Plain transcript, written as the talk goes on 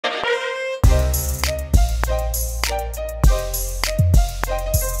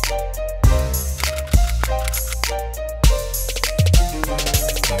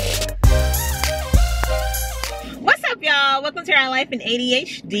life in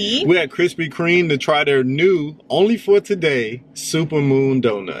ADHD. We had Krispy Kreme to try their new, only for today, Supermoon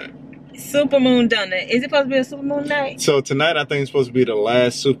Doughnut. Supermoon Doughnut. Is it supposed to be a supermoon night? So tonight, I think it's supposed to be the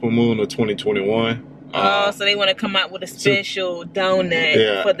last supermoon of 2021. So they want to come out with a special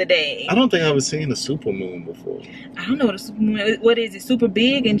donut for the day. I don't think I've ever seen a supermoon before. I don't know what a supermoon is. What is it? Super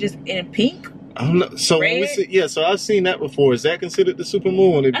big and just in pink? I don't know. So when we see, so I've seen that before. Is that considered the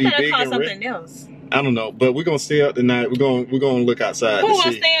supermoon? Would it be big and something red? Else. I don't know, but we're gonna stay out tonight. We're gonna look outside. Who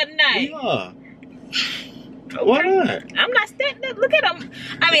gonna stay out tonight? We are. Okay. Why not? I'm not standing up. Look at them.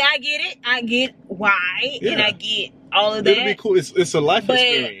 I mean, I get it. I get why, and I get all of that. It'll be cool. It's a life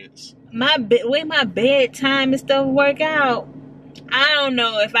experience. Way my bedtime and stuff work out, I don't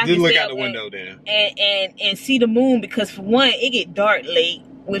know if I just can look out the window then and see the moon, because for one, it get dark late.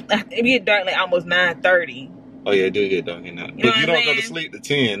 It get dark like almost 9:30. Oh yeah, it do get dark in that. But you don't go to sleep to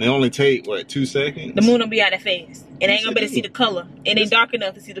 10. They only take what, 2 seconds? The moon don't be out of face. It ain't gonna be able to see the color. It ain't dark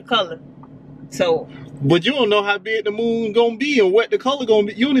enough to see the color. So. But you don't know how big the moon gonna be and what the color gonna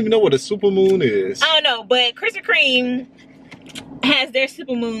be. You don't even know what a supermoon is. I don't know, but Krispy Kreme has their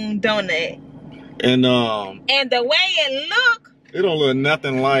Supermoon Doughnut. And the way it look, it don't look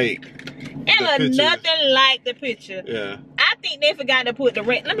nothing like the picture. Yeah. I think they forgot to put the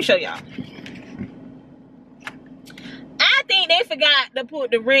red. Let me show y'all. I think they forgot to put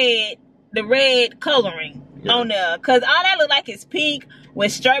the red coloring on there, cause all that look like is pink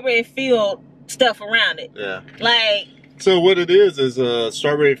with strawberry filled stuff around it. Yeah. Like. So what it is a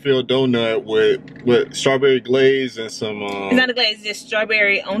strawberry filled donut with strawberry glaze and some. It's not a glaze, it's just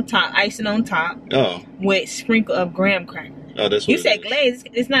strawberry on top, icing on top. Oh. With sprinkle of graham crackers. Oh, that's what you said glaze.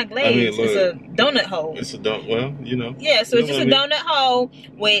 It's not glaze. I mean, it's a donut hole. It's a donut. Well, you know. Yeah, so it's just a donut hole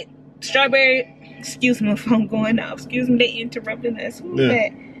with strawberry. Excuse me if I'm going out. Excuse me, they interrupting us. Who's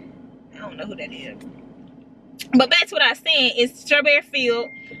that? I don't know who that is. But back to what I was saying. It's strawberry filled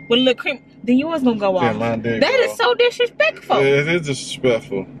with a little cream. Then yours gonna go off. Yeah, mine did. That is so disrespectful. Yeah, it is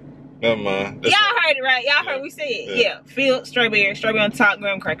disrespectful. Never mind. Y'all heard it right. Y'all heard we said it. Yeah. Filled strawberry on top,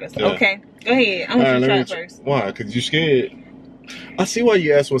 graham crackers. Yeah. Okay, go ahead. I want you to try it first. Why? Because you scared. I see why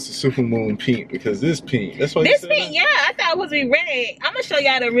you asked what's the supermoon pink, because this pink. That's why. This pink, yeah. I thought it was be red. I'm gonna show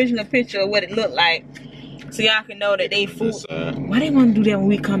y'all the original picture of what it looked like, so y'all can know that they fooled. Why they want to do that when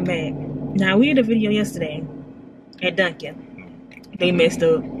we come back? Now we did a video yesterday at Dunkin'. They messed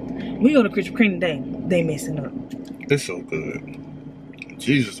up. We go to Krispy Kreme today. They messing up. It's so good.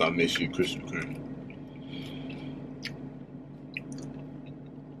 Jesus, I miss you, Krispy Kreme.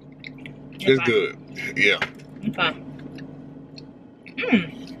 It's good. Yeah. Okay.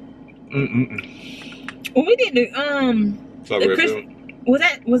 When we did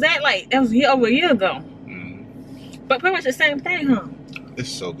was that like that was over a year ago? But pretty much the same thing, huh? It's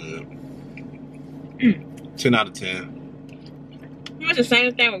so good. 10 out of 10. Pretty much the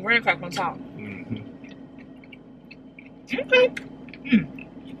same thing with graham crackers on top. Okay.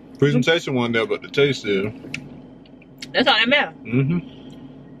 Presentation wasn't there, but the taste is. That's all that matters.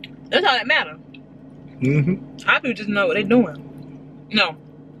 That's all that matters. Our people just know what they're doing. No.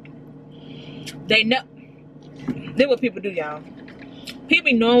 They know. That's what people do, y'all.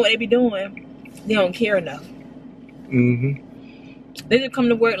 People know what they be doing. They don't care enough. They just come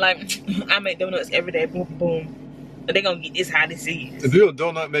to work like, I make donuts every day. Boom, boom. But they gonna get this how this is. If you're a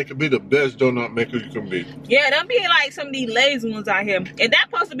donut maker, be the best donut maker you can be. Yeah, don't be like some of these lazy ones out here. If that's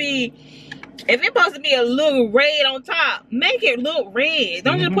supposed to be, if it's supposed to be a little red on top, make it look red.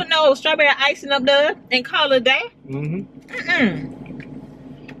 Don't just put no strawberry icing up there and call it a day.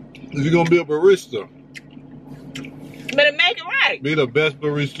 If you're gonna be a barista, better make it right. Be the best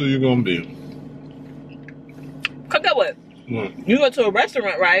barista you're gonna be. Cause that what? You go to a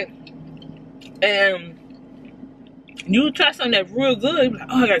restaurant, right? And you try something that's real good. You're like,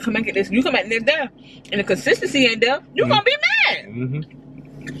 oh, I gotta come back at this. You come back and it's there, and the consistency ain't there. You're gonna be mad.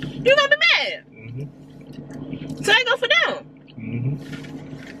 You're gonna be mad. So they go for them.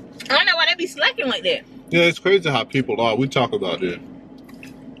 I don't know why they be slacking like that. Yeah, it's crazy how people are. We talk about this.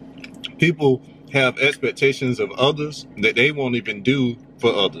 People have expectations of others that they won't even do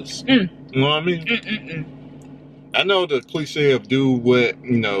for others. You know what I mean? I know the cliche of do what,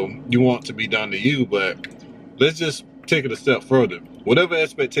 you know, you want to be done to you, but let's just take it a step further. Whatever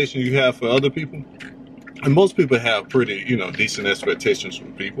expectation you have for other people, and most people have pretty, you know, decent expectations for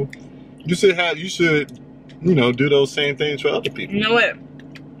people. You should, you know, do those same things for other people. You know what?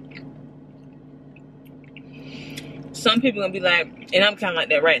 Some people gonna be like, and I'm kind of like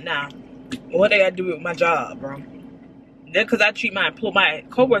that right now. What they gotta do with my job, bro? That's because I treat my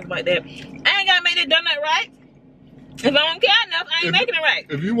coworkers like that. I ain't gotta make it donut right. If I don't care enough, I ain't making it right.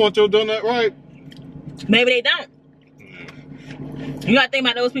 If you want your donut right, maybe they don't. You gotta think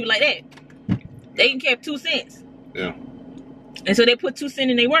about those people like that. They can care 2 cents. Yeah. And so they put 2 cents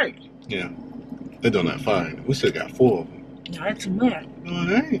in their work. Yeah. They're doing that fine. We still got 4 of them. No, that's too much. No,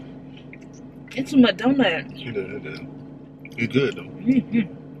 it ain't. It's too much donut. You good though.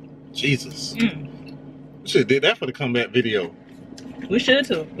 Mm-hmm. Jesus. We should have did that for the comeback video. We should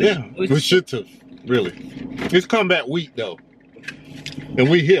too. We should have. Really. It's comeback week though. And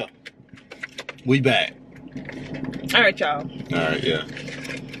we here. We back. Alright, y'all. Alright, yeah.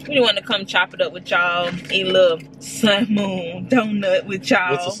 We want to come chop it up with y'all. Eat a little sun moon donut with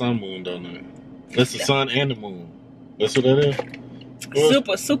y'all. What's a sun moon donut? That's the sun and the moon. That's what that is?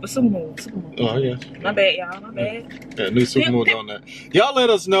 Super moon. Oh, yeah. My bad, y'all. My bad. Yeah, new supermoon donut. Y'all let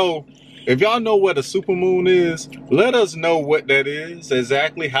us know. If y'all know what a supermoon is, let us know what that is,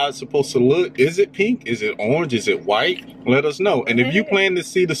 exactly how it's supposed to look. Is it pink? Is it orange? Is it white? Let us know. And if you plan to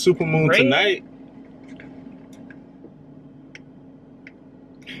see the supermoon tonight,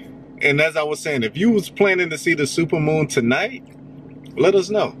 and as I was saying, if you was planning to see the supermoon tonight, let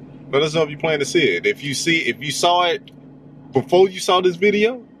us know. Let us know if you plan to see it. If you saw it before you saw this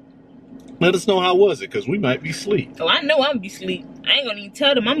video, let us know how was it, because we might be asleep. Oh, I know I'm gonna be asleep. I ain't gonna even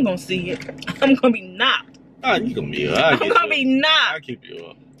tell them I'm gonna see it. I'm gonna be knocked. Ah, you gonna be I'm gonna be knocked. I'll keep you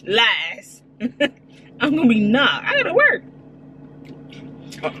up. Lies. I'm gonna be knocked. I gotta work.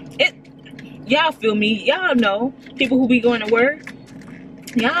 Y'all feel me? Y'all know. People who be going to work.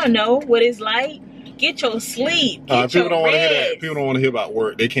 Y'all know what it's like. Get your sleep. People don't want to hear that. People don't want to hear about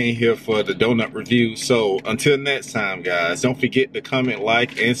work. They came here for the donut review. So until next time, guys, don't forget to comment,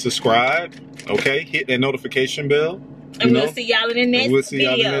 like, and subscribe. Okay, hit that notification bell. And we'll see y'all in the next video. We'll see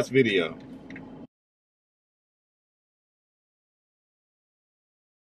y'all in the next video.